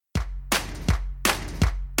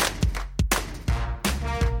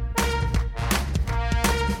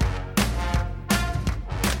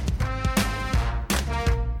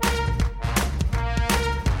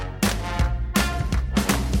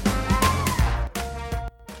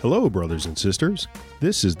Hello, brothers and sisters.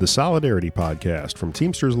 This is the Solidarity Podcast from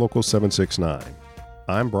Teamsters Local 769.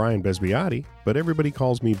 I'm Brian Besbiotti, but everybody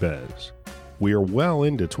calls me Bez. We are well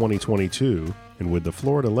into 2022, and with the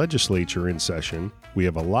Florida legislature in session, we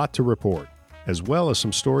have a lot to report, as well as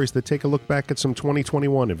some stories that take a look back at some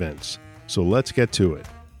 2021 events. So let's get to it.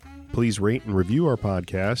 Please rate and review our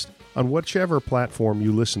podcast on whichever platform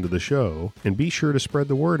you listen to the show, and be sure to spread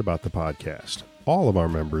the word about the podcast. All of our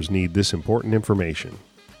members need this important information.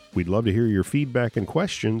 We'd love to hear your feedback and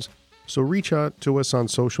questions, so reach out to us on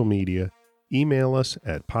social media, email us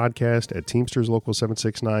at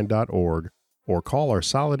podcast@teamsterslocal769.org, or call our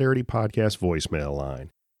Solidarity Podcast voicemail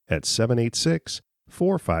line at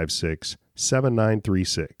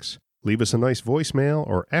 786-456-7936. Leave us a nice voicemail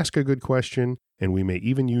or ask a good question, and we may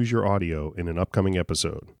even use your audio in an upcoming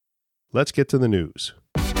episode. Let's get to the news.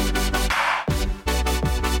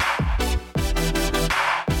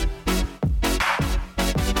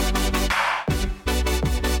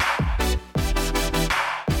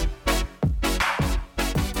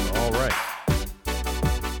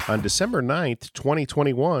 On December 9th,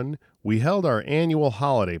 2021, we held our annual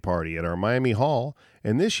holiday party at our Miami Hall,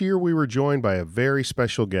 and this year we were joined by a very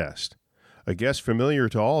special guest. A guest familiar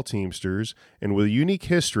to all Teamsters and with a unique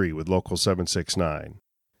history with Local 769.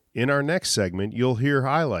 In our next segment, you'll hear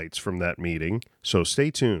highlights from that meeting, so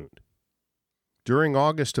stay tuned. During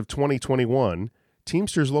August of 2021,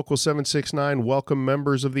 Teamsters Local 769 welcomed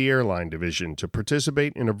members of the Airline Division to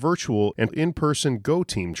participate in a virtual and in-person Go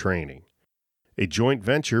Team training, a joint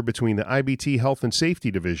venture between the IBT Health and Safety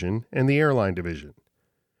Division and the Airline Division.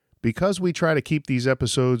 Because we try to keep these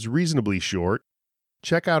episodes reasonably short,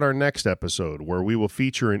 check out our next episode where we will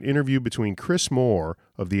feature an interview between Chris Moore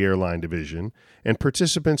of the Airline Division and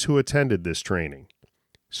participants who attended this training.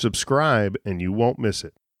 Subscribe and you won't miss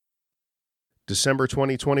it. December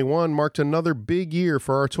 2021 marked another big year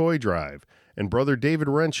for our toy drive, and Brother David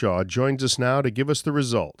Renshaw joins us now to give us the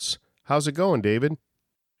results. How's it going, David?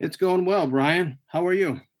 It's going well, Brian. How are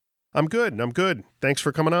you? I'm good. Thanks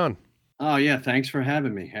for coming on. Oh, yeah. Thanks for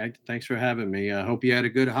having me. Thanks for having me. I hope you had a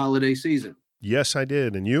good holiday season. Yes, I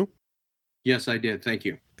did. And you? Yes, I did. Thank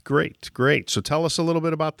you. Great. So tell us a little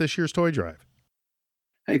bit about this year's toy drive.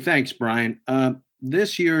 Hey, thanks, Brian.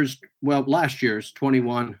 Last year's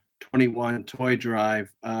 21 toy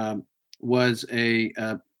drive was a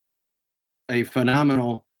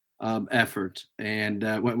phenomenal effort. And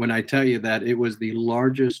when I tell you that, it was the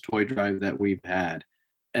largest toy drive that we've had.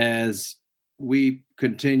 As we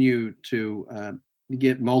continue to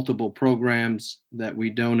get multiple programs that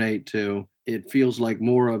we donate to, it feels like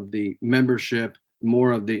more of the membership,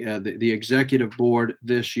 more of the executive board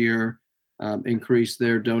this year increased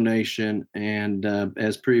their donation. And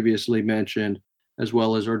as previously mentioned, as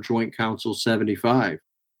well as our Joint Council 75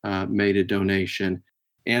 made a donation.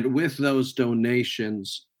 And with those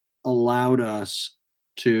donations, allowed us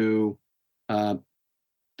to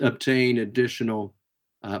obtain additional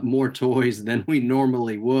more toys than we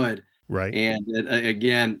normally would. Right. And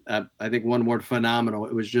again, I think one word, phenomenal.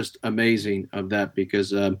 It was just amazing of that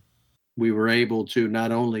because we were able to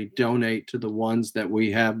not only donate to the ones that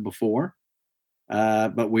we have before,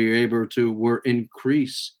 but we were able to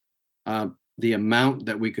increase the amount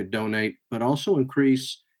that we could donate, but also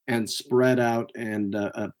increase and spread out and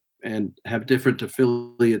have different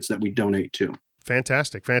affiliates that we donate to.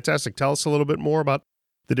 Fantastic. Tell us a little bit more about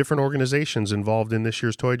the different organizations involved in this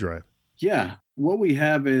year's toy drive. Yeah. What we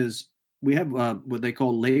have is what they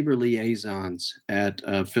call labor liaisons at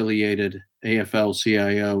affiliated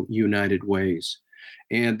AFL-CIO United Ways.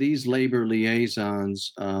 And these labor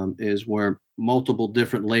liaisons is where multiple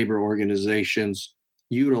different labor organizations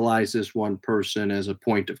utilize this one person as a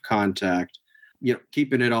point of contact,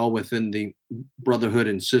 keeping it all within the brotherhood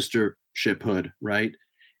and sistershiphood, right?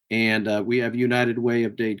 And we have United Way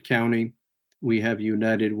of Dade County. We have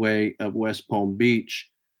United Way of West Palm Beach.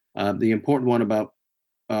 The important one about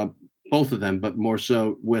both of them, but more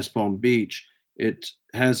so West Palm Beach, it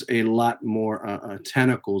has a lot more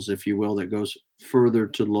tentacles, if you will, that goes further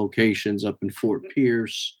to locations up in Fort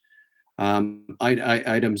Pierce,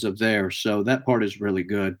 items of there. So that part is really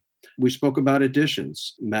good. We spoke about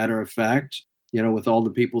additions. Matter of fact, with all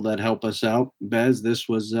the people that help us out, Bez, this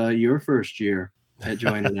was your first year at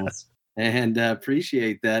joining us, and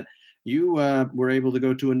appreciate that. You were able to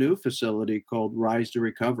go to a new facility called Rise to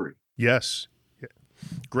Recovery. Yes.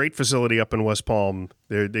 Great facility up in West Palm.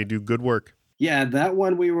 They do good work. Yeah, that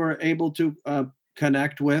one we were able to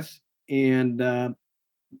connect with. And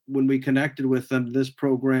when we connected with them, this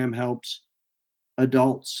program helps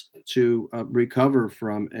adults to recover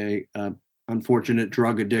from a unfortunate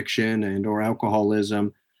drug addiction and or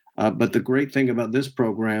alcoholism, But the great thing about this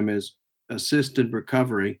program is assisted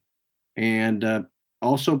recovery, and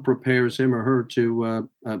also prepares him or her to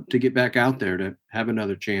get back out there to have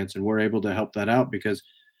another chance. And we're able to help that out because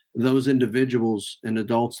those individuals and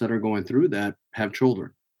adults that are going through that have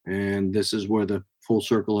children, and this is where the full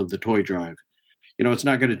circle of the toy drive. It's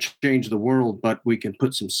not going to change the world, but we can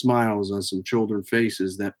put some smiles on some children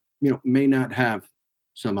faces that may not have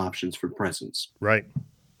some options for presents. Right.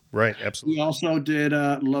 Absolutely. We also did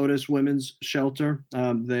Lotus Women's Shelter.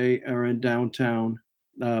 They are in downtown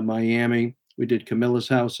Miami. We did Camilla's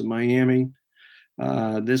House in Miami.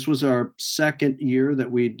 This was our second year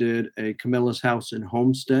that we did a Camilla's House in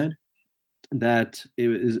Homestead. That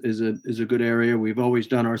is a good area. We've always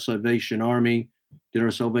done our Salvation Army. Did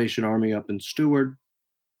our Salvation Army up in Stewart.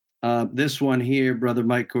 This one here, Brother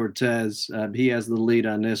Mike Cortez, he has the lead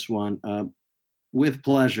on this one. With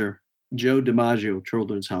pleasure, Joe DiMaggio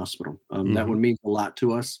Children's Hospital. That one means a lot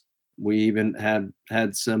to us. We even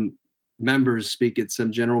had some members speak at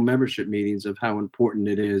some general membership meetings of how important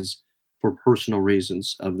it is for personal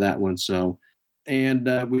reasons of that one. So,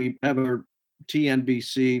 and we have our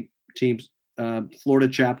TNBC teams, Florida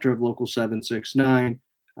chapter of Local 769.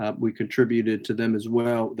 We contributed to them as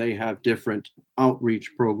well. They have different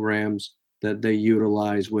outreach programs that they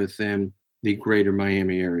utilize within the greater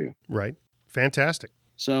Miami area. Right. Fantastic.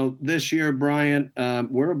 So this year, Brian,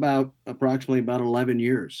 we're approximately about 11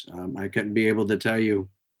 years. I couldn't be able to tell you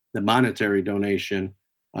the monetary donation,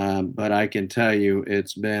 but I can tell you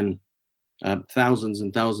it's been thousands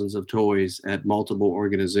and thousands of toys at multiple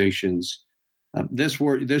organizations. This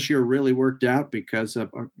year really worked out because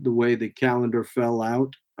of the way the calendar fell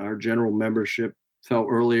out. Our general membership fell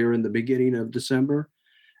earlier in the beginning of December,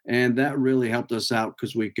 and that really helped us out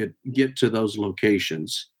because we could get to those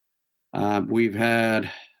locations. We've had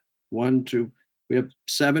we have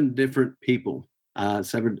 7 different people,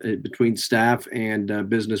 7 between staff and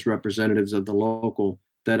business representatives of the local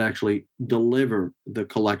that actually deliver the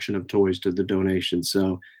collection of toys to the donation.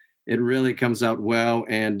 So it really comes out well,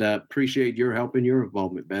 and appreciate your help and your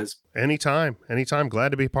involvement, Bez. Anytime. Glad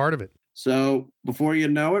to be part of it. So before you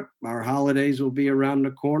know it, our holidays will be around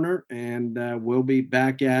the corner, and we'll be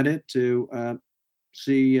back at it to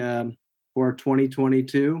see for our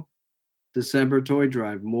 2022 December toy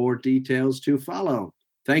drive. More details to follow.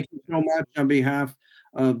 Thank you so much on behalf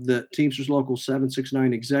of the Teamsters Local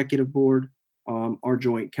 769 Executive Board, our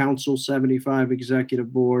Joint Council 75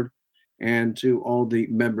 Executive Board, and to all the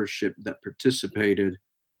membership that participated.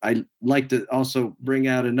 I'd like to also bring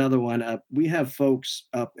out another one. We have folks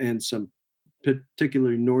up in some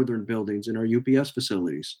particularly northern buildings in our UPS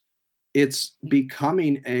facilities. It's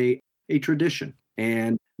becoming a tradition.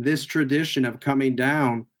 And this tradition of coming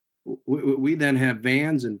down, we then have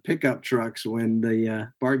vans and pickup trucks when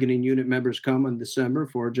the bargaining unit members come in December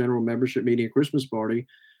for a general membership meeting and Christmas party.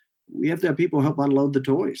 We have to have people help unload the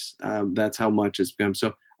toys. That's how much it's become.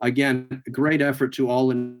 So again, great effort to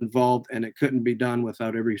all involved, and it couldn't be done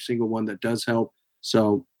without every single one that does help.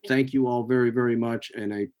 So thank you all very, very much,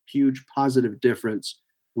 and a huge positive difference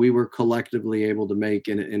we were collectively able to make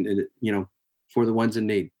in for the ones in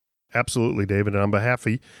need. Absolutely, David. And on behalf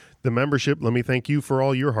of the membership, let me thank you for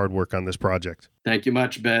all your hard work on this project. Thank you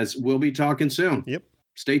much, Bez. We'll be talking soon. Yep.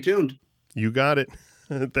 Stay tuned. You got it.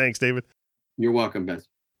 Thanks, David. You're welcome, Bez.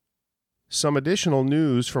 Some additional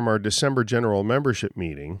news from our December general membership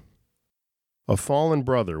meeting. A fallen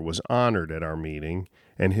brother was honored at our meeting,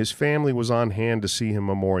 and his family was on hand to see him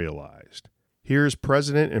memorialized. Here's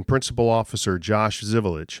President and Principal Officer Josh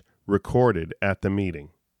Zivelich, recorded at the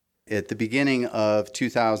meeting. At the beginning of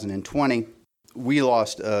 2020, we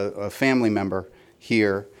lost a family member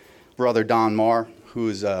here, Brother Don Marr, who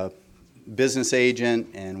is a business agent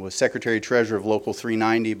and was Secretary-Treasurer of Local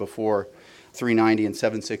 390 before 390 and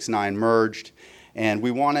 769 merged. And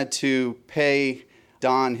we wanted to pay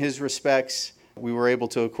Don his respects. We were able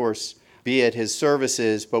to, of course, be at his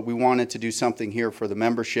services, but we wanted to do something here for the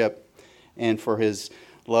membership and for his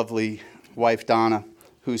lovely wife, Donna,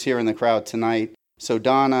 who's here in the crowd tonight. So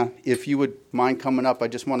Donna, if you would mind coming up, I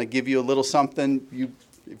just want to give you a little something.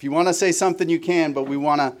 If you want to say something, you can, but we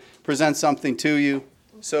want to present something to you.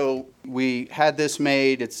 So we had this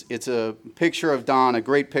made. It's a picture of Don, a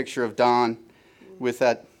great picture of Don with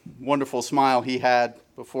that wonderful smile he had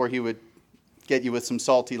before he would get you with some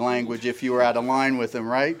salty language if you were out of line with him,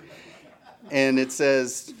 right? And it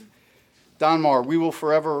says, Don Marr, we will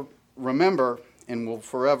forever remember and will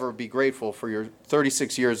forever be grateful for your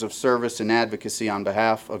 36 years of service and advocacy on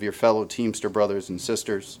behalf of your fellow Teamster brothers and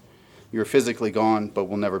sisters. You're physically gone, but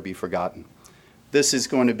will never be forgotten. This is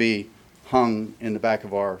going to be hung in the back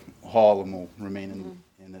of our hall and will remain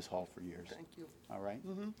in this hall for years. Thank you. All right?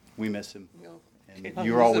 We miss him. No. And I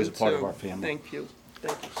you're miss always him a part of too. our family. Thank you.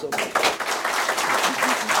 Thank you so much.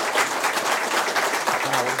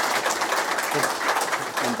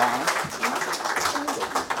 And Donna?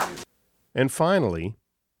 And finally,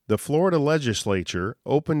 the Florida legislature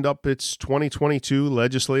opened up its 2022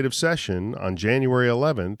 legislative session on January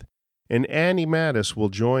 11th, and Annie Mattis will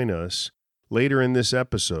join us later in this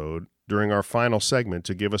episode during our final segment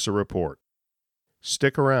to give us a report.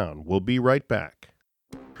 Stick around. We'll be right back.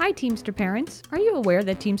 Hi, Teamster parents. Are you aware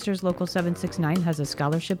that Teamsters Local 769 has a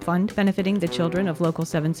scholarship fund benefiting the children of Local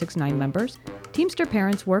 769 members? Teamster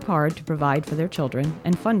parents work hard to provide for their children,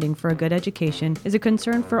 and funding for a good education is a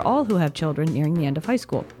concern for all who have children nearing the end of high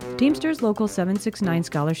school. Teamsters Local 769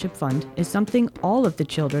 Scholarship Fund is something all of the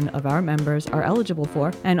children of our members are eligible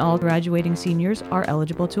for, and all graduating seniors are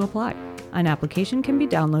eligible to apply. An application can be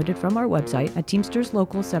downloaded from our website at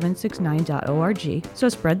teamsterslocal769.org, so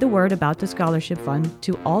spread the word about the scholarship fund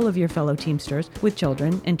to all of your fellow Teamsters with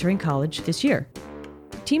children entering college this year.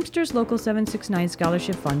 Teamsters Local 769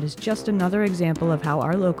 Scholarship Fund is just another example of how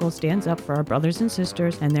our local stands up for our brothers and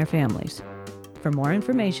sisters and their families. For more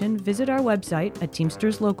information, visit our website at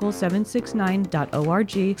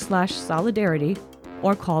teamsterslocal769.org/solidarity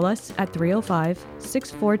or call us at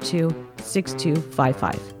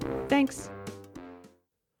 305-642-6255. Thanks.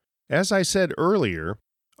 As I said earlier,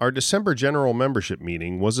 our December general membership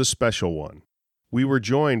meeting was a special one. We were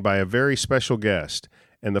joined by a very special guest,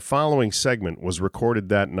 and the following segment was recorded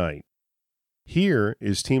that night. Here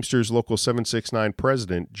is Teamsters Local 769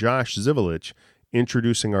 President Josh Zivelich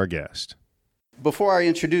introducing our guest. Before I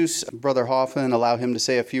introduce Brother Hoffa and allow him to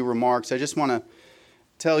say a few remarks, I just want to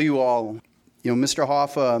tell you all, Mr.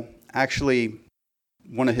 Hoffa actually,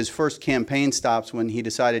 one of his first campaign stops when he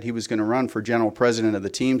decided he was going to run for general president of the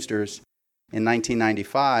Teamsters in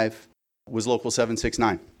 1995 was Local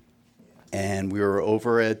 769. And we were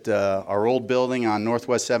over at our old building on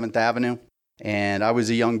Northwest 7th Avenue. And I was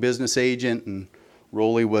a young business agent, and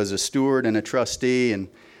Rolly was a steward and a trustee, and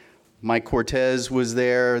Mike Cortez was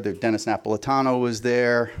there, Dennis Napolitano was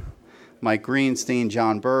there, Mike Greenstein,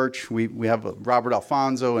 John Birch. We have Robert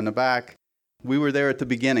Alfonso in the back. We were there at the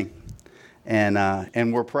beginning.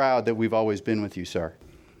 And we're proud that we've always been with you, sir.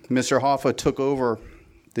 Mr. Hoffa took over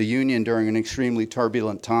the union during an extremely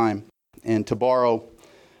turbulent time. And to borrow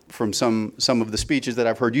from some of the speeches that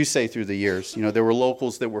I've heard you say through the years, there were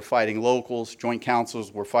locals that were fighting locals, joint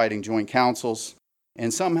councils were fighting joint councils.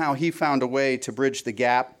 And somehow he found a way to bridge the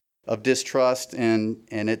gap of distrust and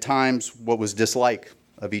at times what was dislike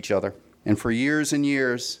of each other. And for years and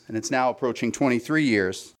years, and it's now approaching 23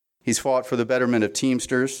 years, he's fought for the betterment of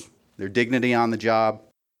Teamsters, their dignity on the job,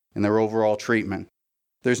 and their overall treatment.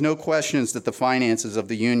 There's no questions that the finances of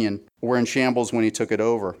the union were in shambles when he took it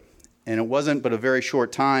over. And it wasn't but a very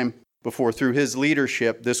short time before, through his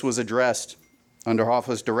leadership, this was addressed under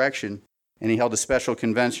Hoffa's direction, and he held a special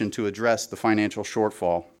convention to address the financial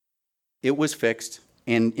shortfall. It was fixed,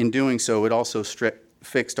 and in doing so, it also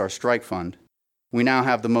fixed our strike fund. We now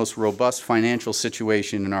have the most robust financial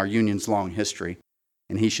situation in our union's long history,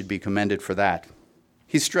 and he should be commended for that.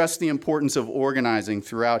 He stressed the importance of organizing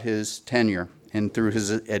throughout his tenure and through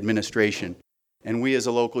his administration, and we as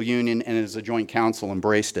a local union and as a joint council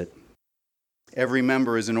embraced it. Every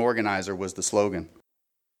member is an organizer was the slogan.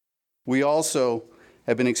 We also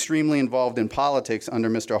have been extremely involved in politics under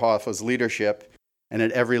Mr. Hoffa's leadership and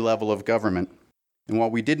at every level of government. And while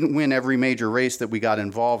we didn't win every major race that we got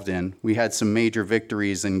involved in, we had some major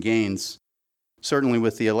victories and gains, certainly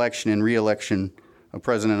with the election and re-election of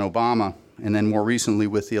President Obama, and then more recently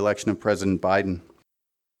with the election of President Biden.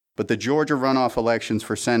 But the Georgia runoff elections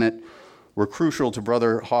for Senate were crucial to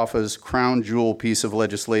Brother Hoffa's crown jewel piece of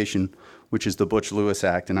legislation, which is the Butch-Lewis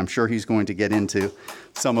Act, and I'm sure he's going to get into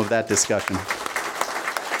some of that discussion.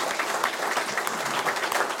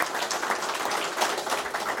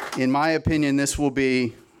 In my opinion, this will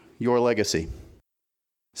be your legacy,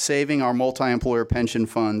 saving our multi-employer pension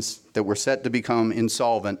funds that were set to become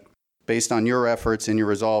insolvent based on your efforts and your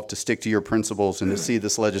resolve to stick to your principles and to see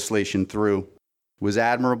this legislation through was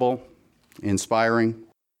admirable, inspiring,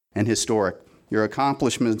 and historic. Your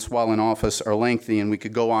accomplishments while in office are lengthy, and we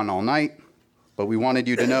could go on all night, but we wanted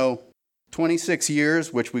you to know 26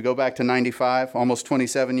 years, which we go back to 95, almost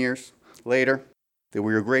 27 years later, that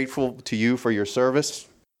we are grateful to you for your service,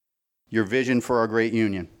 your vision for our great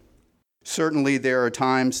union. Certainly, there are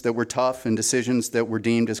times that were tough and decisions that were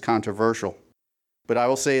deemed as controversial. But I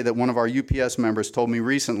will say that one of our UPS members told me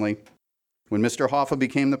recently, when Mr. Hoffa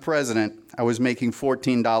became the president, I was making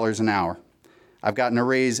 $14 an hour. I've gotten a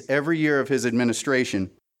raise every year of his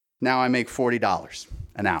administration. Now I make $40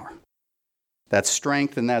 an hour. That's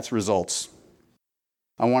strength and that's results.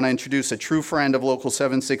 I want to introduce a true friend of Local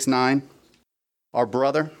 769, our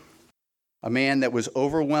brother, a man that was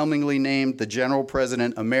overwhelmingly named the General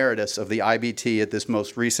President Emeritus of the IBT at this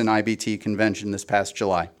most recent IBT convention this past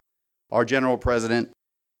July. Our General President,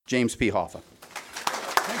 James P. Hoffa.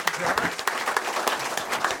 Thank you, John.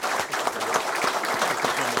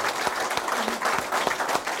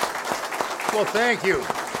 Well, thank you.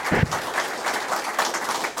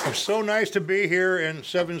 It's so nice to be here in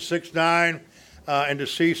 769 and to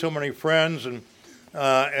see so many friends. And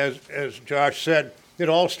as Josh said, it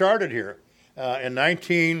all started here. In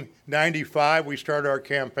 1995, we started our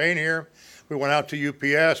campaign here. We went out to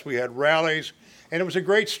UPS, we had rallies, and it was a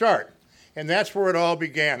great start. And that's where it all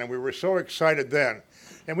began, and we were so excited then.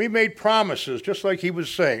 And we made promises, just like he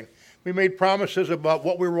was saying. We made promises about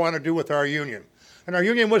what we want to do with our union. And our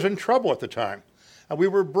union was in trouble at the time. We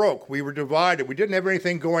were broke, we were divided, we didn't have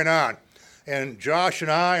anything going on. And Josh and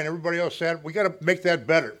I and everybody else said, we got to make that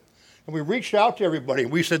better. And we reached out to everybody,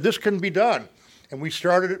 and we said, this can be done. And we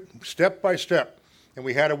started it step by step, and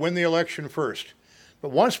we had to win the election first. But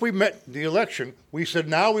once we met the election, we said,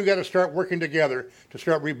 now we've got to start working together to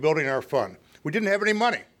start rebuilding our fund. We didn't have any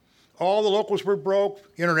money. All the locals were broke,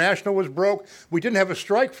 International was broke. We didn't have a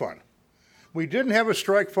strike fund. We didn't have a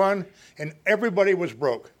strike fund, and everybody was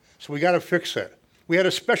broke. So we got to fix that. We had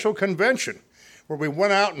a special convention where we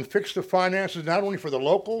went out and fixed the finances, not only for the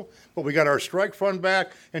local, but we got our strike fund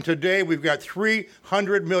back, and today we've got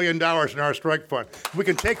 $300 million in our strike fund. We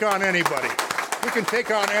can take on anybody. We can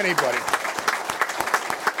take on anybody.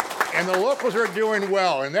 And the locals are doing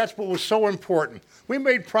well, and that's what was so important. We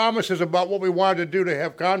made promises about what we wanted to do to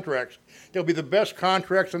have contracts. They'll be the best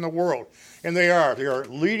contracts in the world, and they are. They are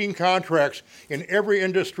leading contracts in every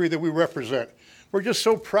industry that we represent. We're just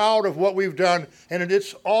so proud of what we've done, and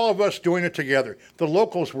it's all of us doing it together. The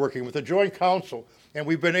locals working with the Joint Council, and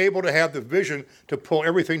we've been able to have the vision to pull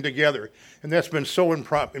everything together, and that's been so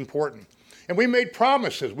important. And we made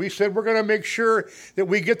promises. We said we're going to make sure that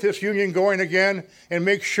we get this union going again and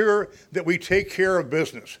make sure that we take care of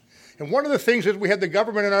business. And one of the things is we had the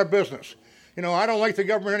government in our business. You know, I don't like the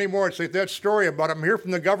government anymore. It's like that story about I'm here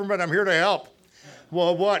from the government, I'm here to help.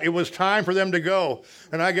 Well, what? It was time for them to go,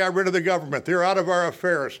 and I got rid of the government. They're out of our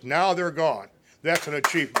affairs. Now they're gone. That's an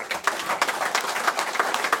achievement.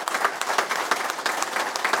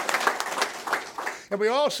 And we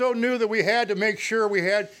also knew that we had to make sure we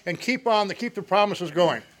had and keep the promises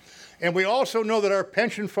going. And we also know that our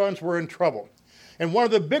pension funds were in trouble. And one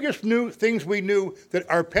of the biggest new things we knew that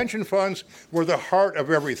our pension funds were the heart of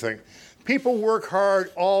everything. People work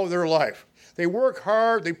hard all their life. They work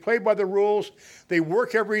hard, they play by the rules, they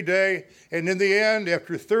work every day, and in the end,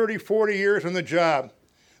 after 30, 40 years on the job,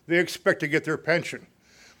 they expect to get their pension.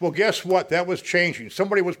 Well, guess what? That was changing.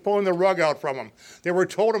 Somebody was pulling the rug out from them. They were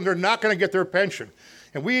told them they're not going to get their pension.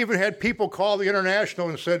 And we even had people call the International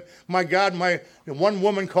and said, my God, one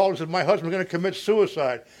woman called and said, my husband's going to commit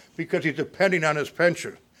suicide because he's depending on his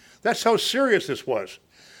pension. That's how serious this was.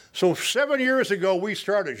 So 7 years ago, we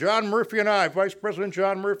started, John Murphy and I, Vice President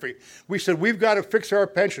John Murphy, we said, we've got to fix our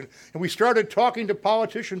pension. And we started talking to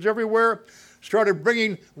politicians everywhere, started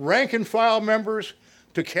bringing rank and file members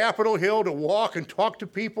to Capitol Hill to walk and talk to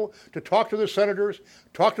people, to talk to the senators,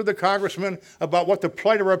 talk to the congressmen about what the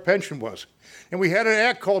plight of our pension was. And we had an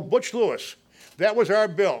act called Butch Lewis. That was our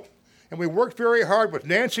bill. And we worked very hard with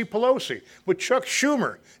Nancy Pelosi, with Chuck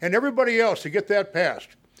Schumer, and everybody else to get that passed.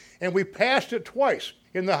 And we passed it twice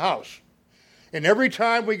in the House. And every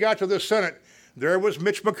time we got to the Senate, there was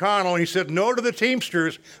Mitch McConnell, and he said, no to the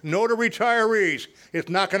Teamsters, no to retirees. It's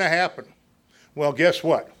not going to happen. Well, guess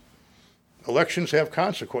what? Elections have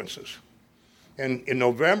consequences. And in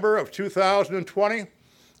November of 2020,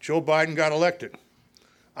 Joe Biden got elected.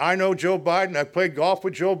 I know Joe Biden. I played golf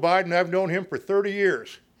with Joe Biden. I've known him for 30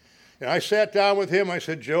 years. And I sat down with him. I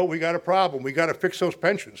said, Joe, we got a problem. We got to fix those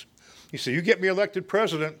pensions. He said, you get me elected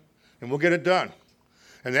president, and we'll get it done.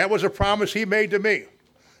 And that was a promise he made to me.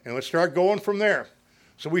 And let's start going from there.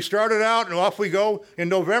 So we started out, and off we go. In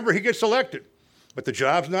November, he gets elected. But the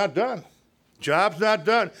job's not done. Job's not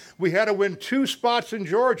done. We had to win 2 spots in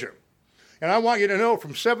Georgia. And I want you to know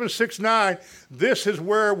from 769, this is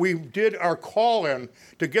where we did our call-in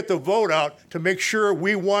to get the vote out to make sure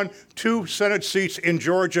we won 2 Senate seats in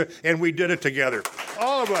Georgia, and we did it together.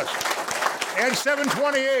 All of us. And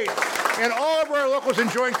 728. And all of our locals in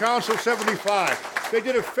Joint Council 75. They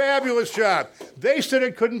did a fabulous job. They said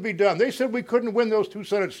it couldn't be done. They said we couldn't win those 2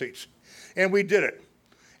 Senate seats. And we did it.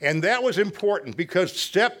 And that was important because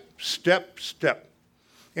step.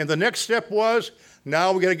 And the next step was,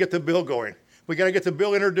 now we got to get the bill going. We got to get the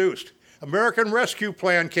bill introduced. American Rescue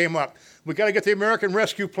Plan came up. We got to get the American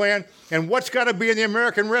Rescue Plan. And what's got to be in the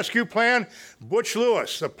American Rescue Plan? Butch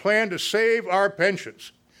Lewis, the plan to save our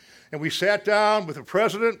pensions. And we sat down with the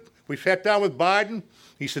president. We sat down with Biden.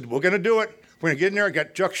 He said, we're going to do it. We're going to get in there. I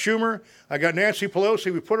got Chuck Schumer. I got Nancy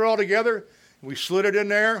Pelosi. We put it all together. And we slid it in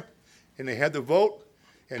there. And they had the vote.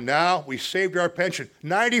 And now we saved our pension.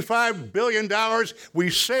 $95 billion.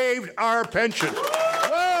 We saved our pension.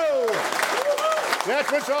 Whoa!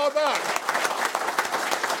 That's what it's all about.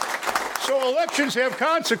 So elections have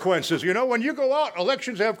consequences. You know, when you go out,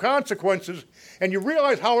 elections have consequences. And you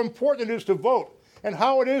realize how important it is to vote. And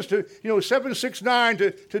how it is to, 769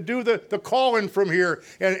 to do the call-in from here,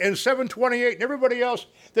 and 728 and everybody else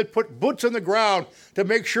that put boots in the ground to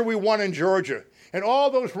make sure we won in Georgia. And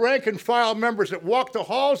all those rank and file members that walked the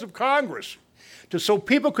halls of Congress so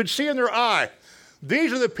people could see in their eye,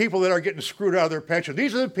 these are the people that are getting screwed out of their pension.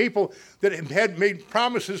 These are the people that had made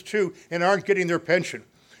promises to and aren't getting their pension.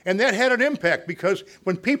 And that had an impact because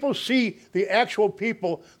when people see the actual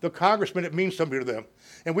people, the congressman, it means something to them.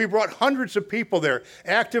 And we brought hundreds of people there,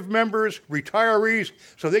 active members, retirees,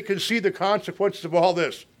 so they can see the consequences of all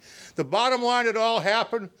this. The bottom line, it all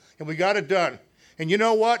happened, and we got it done. And you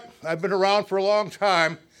know what? I've been around for a long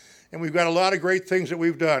time, and we've got a lot of great things that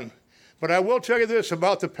we've done. But I will tell you this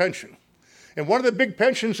about the pension. And one of the big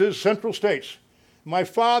pensions is Central States. My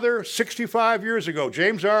father, 65 years ago,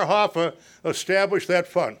 James R. Hoffa, established that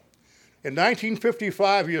fund. In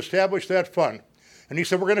 1955, he established that fund. And he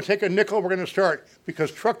said, we're going to take a nickel, we're going to start,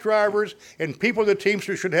 because truck drivers and people in the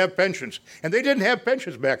Teamsters should have pensions. And they didn't have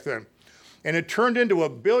pensions back then. And it turned into a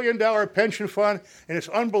 $1 billion pension fund, and it's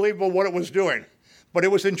unbelievable what it was doing. But it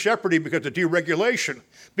was in jeopardy because of deregulation,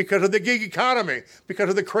 because of the gig economy, because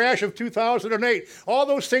of the crash of 2008. All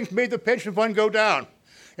those things made the pension fund go down,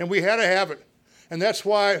 and we had to have it. And that's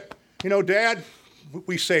why, Dad,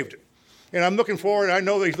 we saved it. And I'm looking forward, I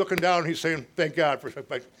know that he's looking down and he's saying, thank God,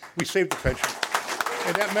 we saved the pension.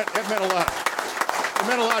 And that meant a lot. It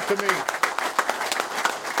meant a lot to me.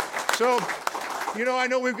 So, I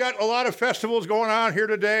know we've got a lot of festivals going on here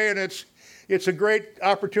today, and it's a great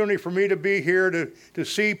opportunity for me to be here, to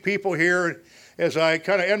see people here as I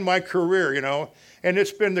kind of end my career, And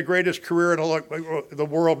it's been the greatest career in the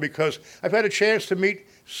world because I've had a chance to meet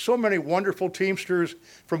so many wonderful Teamsters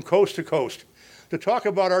from coast to coast to talk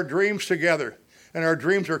about our dreams together, and our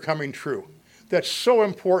dreams are coming true. That's so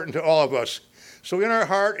important to all of us. So in our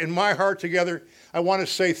heart, in my heart together, I want to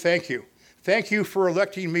say thank you. Thank you for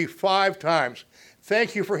electing me 5 times.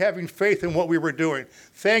 Thank you for having faith in what we were doing.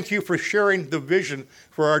 Thank you for sharing the vision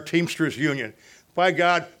for our Teamsters Union. By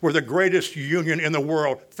God, we're the greatest union in the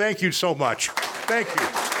world. Thank you so much. Thank you.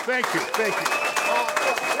 Thank you. Thank you.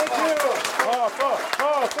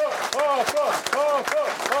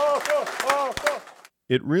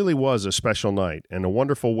 It really was a special night and a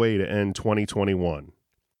wonderful way to end 2021,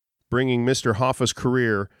 bringing Mr. Hoffa's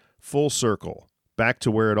career full circle, back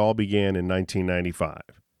to where it all began in 1995.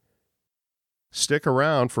 Stick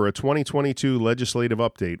around for a 2022 legislative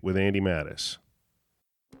update with Andy Mattis.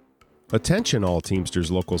 Attention all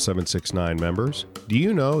Teamsters Local 769 members. Do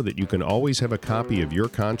you know that you can always have a copy of your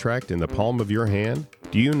contract in the palm of your hand?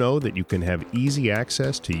 Do you know that you can have easy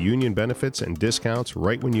access to union benefits and discounts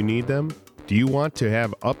right when you need them? Do you want to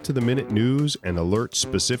have up-to-the-minute news and alerts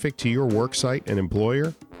specific to your worksite and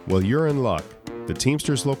employer? Well, you're in luck. The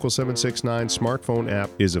Teamsters Local 769 smartphone app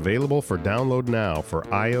is available for download now for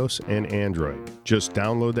iOS and Android. Just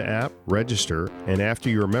download the app, register, and after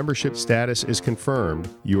your membership status is confirmed,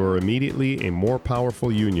 you are immediately a more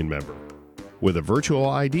powerful union member. With a virtual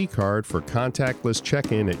ID card for contactless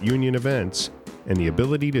check-in at union events and the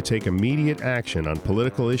ability to take immediate action on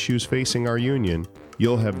political issues facing our union,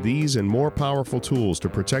 you'll have these and more powerful tools to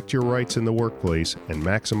protect your rights in the workplace and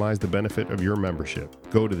maximize the benefit of your membership.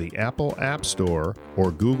 Go to the Apple App Store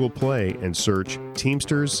or Google Play and search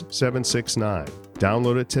Teamsters 769.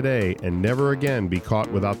 Download it today and never again be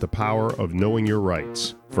caught without the power of knowing your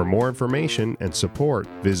rights. For more information and support,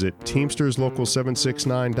 visit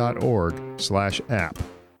teamsterslocal769.org/app.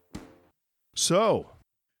 So,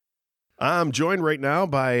 I'm joined right now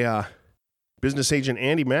by business agent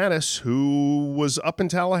Andy Mattis, who was up in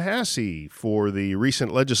Tallahassee for the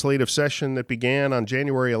recent legislative session that began on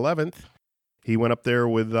January 11th. He went up there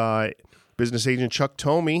with business agent Chuck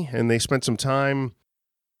Tomey, and they spent some time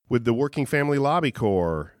with the Working Family Lobby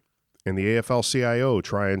Corps and the AFL-CIO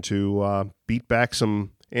trying to beat back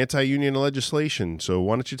some anti-union legislation. So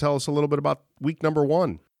why don't you tell us a little bit about week number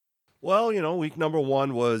 1? Well, week number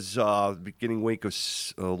 1 was the beginning week of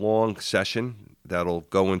a long session that'll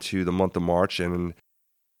go into the month of March. And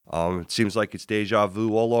It seems like it's deja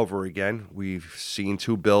vu all over again. We've seen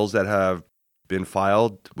two bills that have been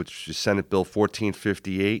filed, which is Senate Bill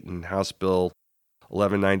 1458 and House Bill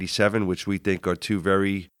 1197, which we think are two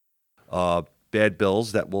very bad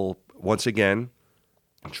bills that will once again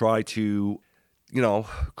try to,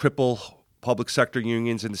 cripple public sector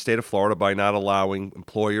unions in the state of Florida by not allowing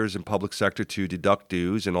employers and public sector to deduct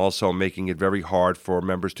dues and also making it very hard for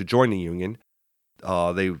members to join the union.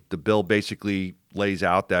 The bill basically lays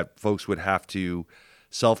out that folks would have to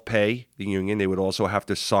self-pay the union. They would also have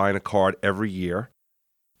to sign a card every year.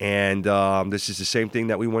 And this is the same thing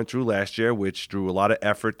that we went through last year, which through a lot of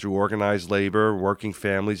effort, through organized labor, working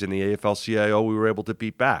families, and the AFL-CIO, we were able to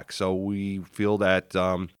beat back. So we feel that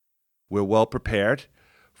we're well prepared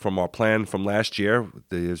from our plan from last year.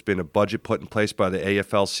 There's been a budget put in place by the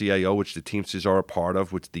AFL-CIO, which the Teamsters are a part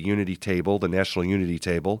of, which is the Unity Table, the National Unity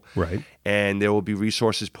Table. Right. And there will be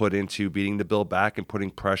resources put into beating the bill back and putting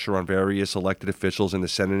pressure on various elected officials in the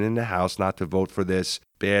Senate and in the House not to vote for this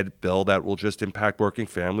bad bill that will just impact working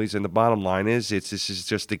families. And the bottom line is, this is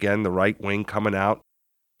just, again, the right wing coming out,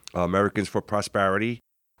 Americans for Prosperity,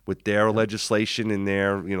 with their legislation and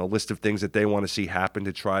their list of things that they want to see happen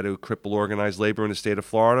to try to cripple organized labor in the state of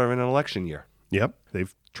Florida in an election year. Yep.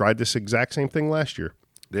 They've tried this exact same thing last year.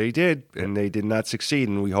 They did, and they did not succeed,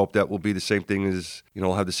 and we hope that will be the same thing as,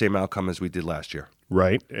 we'll have the same outcome as we did last year.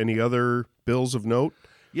 Right. Any other bills of note?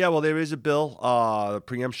 Yeah, well, there is a bill, the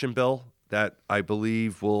preemption bill, that I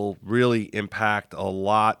believe will really impact a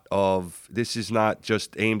lot of, this is not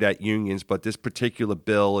just aimed at unions, but this particular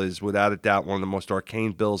bill is without a doubt one of the most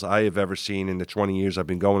arcane bills I have ever seen in the 20 years I've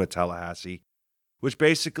been going to Tallahassee, which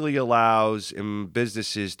basically allows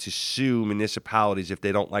businesses to sue municipalities if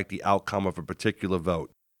they don't like the outcome of a particular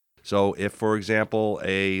vote. So if, for example,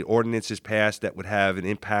 a ordinance is passed that would have an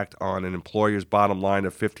impact on an employer's bottom line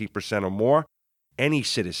of 15% or more, any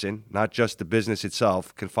citizen, not just the business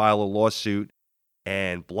itself, can file a lawsuit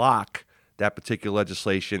and block that particular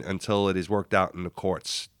legislation until it is worked out in the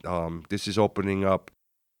courts. This is opening up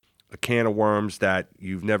a can of worms that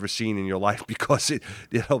you've never seen in your life because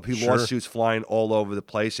there'll be lawsuits flying all over the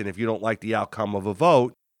place. And if you don't like the outcome of a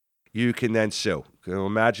vote, you can then sue.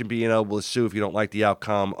 Imagine being able to sue if you don't like the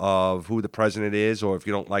outcome of who the president is, or if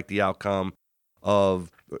you don't like the outcome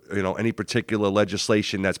of any particular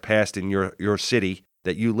legislation that's passed in your city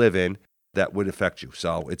that you live in that would affect you.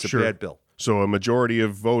 So it's a bad bill. So a majority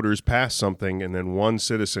of voters pass something, and then one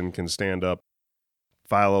citizen can stand up,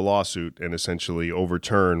 file a lawsuit, and essentially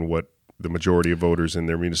overturn what the majority of voters in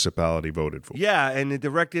their municipality voted for. Yeah, and the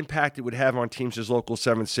direct impact it would have on Teamsters Local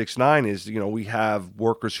 769 is, we have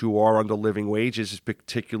workers who are under living wages,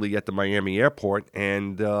 particularly at the Miami airport.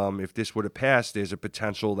 And if this were to pass, there's a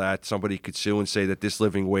potential that somebody could sue and say that this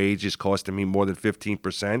living wage is costing me more than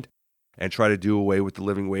 15% and try to do away with the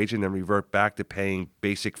living wage and then revert back to paying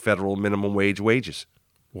basic federal minimum wage wages.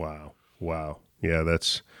 Wow. Yeah,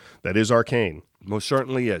 that is arcane. Most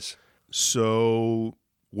certainly is. So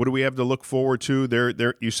what do we have to look forward to?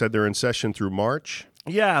 You said they're in session through March?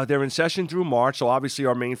 Yeah, they're in session through March. So obviously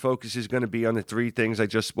our main focus is going to be on the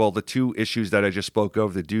the two issues that I just spoke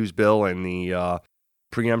of, the dues bill and the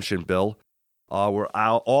preemption bill. We're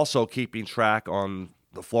also keeping track on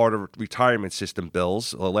the Florida retirement system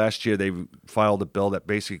bills. Last year they filed a bill that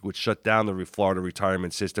basically would shut down the Florida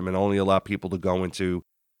retirement system and only allow people to go into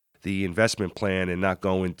the investment plan and not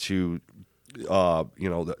go into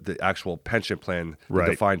the actual pension plan, the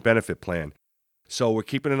defined benefit plan. So we're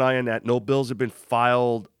keeping an eye on that. No bills have been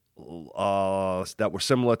filed that were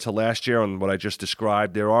similar to last year on what I just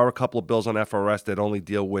described. There are a couple of bills on FRS that only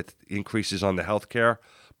deal with increases on the healthcare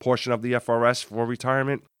portion of the FRS for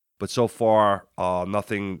retirement. But so far,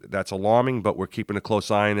 nothing that's alarming, but we're keeping a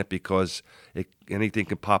close eye on it because anything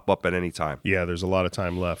can pop up at any time. Yeah, there's a lot of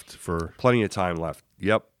time left. Plenty of time left.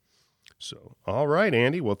 Yep. So, all right,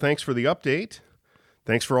 Andy. Well, thanks for the update.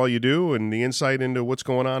 Thanks for all you do and the insight into what's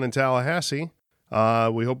going on in Tallahassee.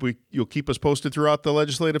 We hope you'll keep us posted throughout the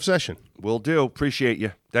legislative session. Will do. Appreciate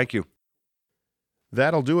you. Thank you.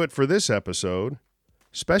 That'll do it for this episode.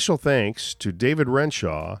 Special thanks to David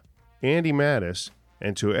Renshaw, Andy Mattis,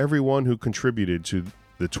 and to everyone who contributed to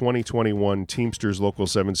the 2021 Teamsters Local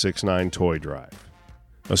 769 Toy Drive.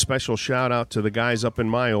 A special shout out to the guys up in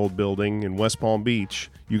my old building in West Palm Beach.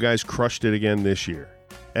 You guys crushed it again this year.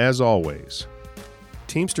 As always,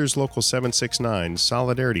 Teamsters Local 769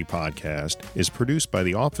 Solidarity Podcast is produced by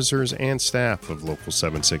the officers and staff of Local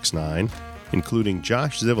 769, including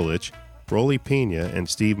Josh Zivelich, Rolly Pena, and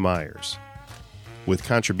Steve Myers, with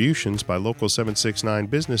contributions by Local 769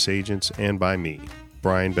 business agents and by me,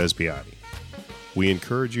 Brian Besbiati. We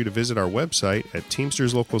encourage you to visit our website at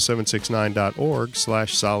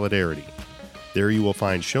teamsterslocal769.org/solidarity. There you will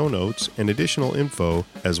find show notes and additional info,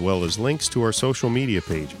 as well as links to our social media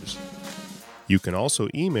pages. You can also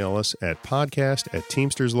email us at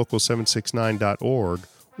podcast@teamsterslocal769.org,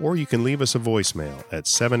 or you can leave us a voicemail at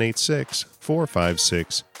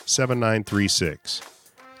 786-456-7936.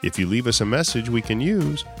 If you leave us a message we can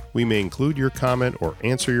use, we may include your comment or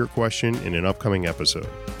answer your question in an upcoming episode.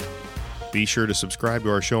 Be sure to subscribe to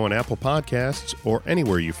our show on Apple Podcasts or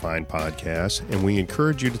anywhere you find podcasts, and we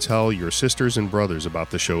encourage you to tell your sisters and brothers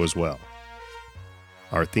about the show as well.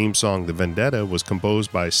 Our theme song, The Vendetta, was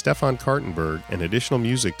composed by Stefan Kartenberg, and additional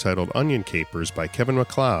music titled Onion Capers by Kevin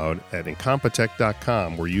MacLeod at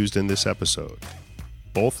Incompetech.com were used in this episode.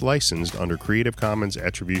 Both licensed under Creative Commons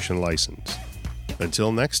Attribution License.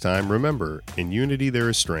 Until next time, remember, in unity there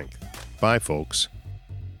is strength. Bye, folks.